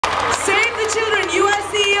Children U.S.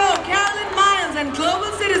 CEO Carolyn Miles and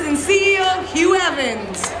Global Citizen CEO Hugh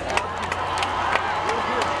Evans.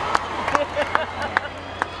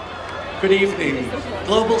 Good evening.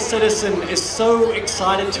 Global Citizen is so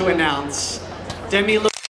excited to announce Demi Lovato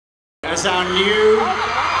as our new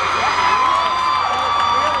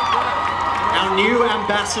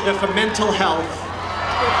ambassador for mental health,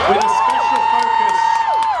 with a special focus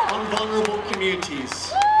on vulnerable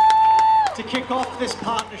communities. To kick off this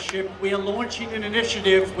partnership, we are launching an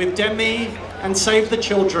initiative with Demi and Save the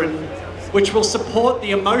Children, which will support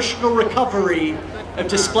the emotional recovery of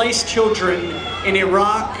displaced children in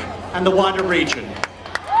Iraq and the wider region.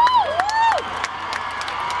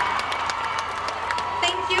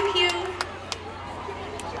 Thank you, Hugh.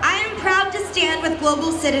 I am proud to stand with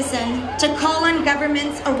Global Citizen to call on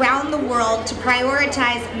governments around the world to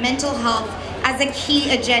prioritize mental health as a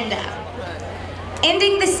key agenda.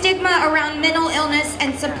 Ending the stigma around mental illness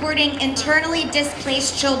and supporting internally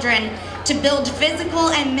displaced children to build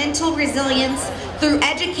physical and mental resilience through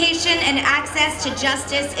education and access to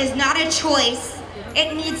justice is not a choice.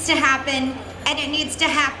 It needs to happen, and it needs to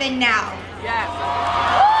happen now. Yes.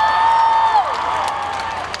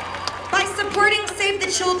 By supporting Save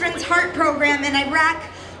the Children's Heart program in Iraq,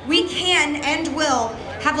 we can and will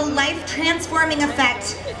have a life-transforming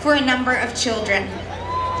effect for a number of children.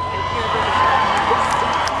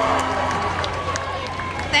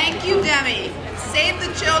 Thank you, Demi. Save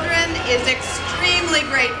the Children is extremely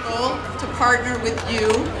grateful to partner with you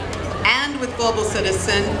and with Global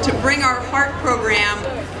Citizen to bring our heart program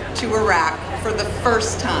to Iraq for the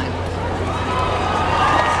first time.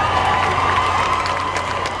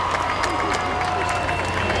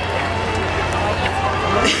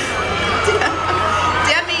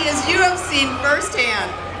 Demi, as you have seen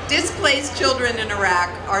firsthand, displaced children in Iraq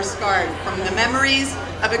are scarred from the memories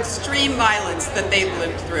of extreme violence that they've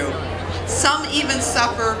lived through. Some even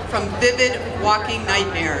suffer from vivid walking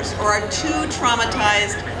nightmares or are too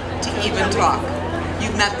traumatized to even talk.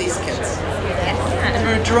 You've met these kids.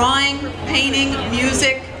 Through drawing, painting,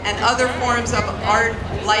 music, and other forms of art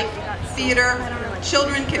like theater,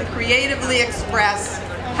 children can creatively express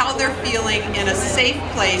how they're feeling in a safe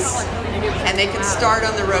place, and they can start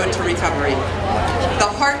on the road to recovery.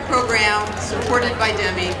 The Heart program, supported by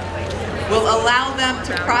Demi, will allow them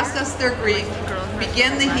to process their grief,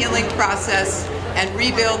 begin the healing process, and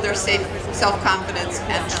rebuild their self-confidence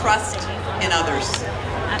and trust in others.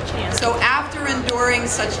 So after enduring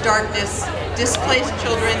such darkness, displaced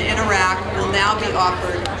children in Iraq will now be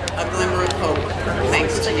offered a glimmer of hope,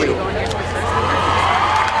 thanks to you.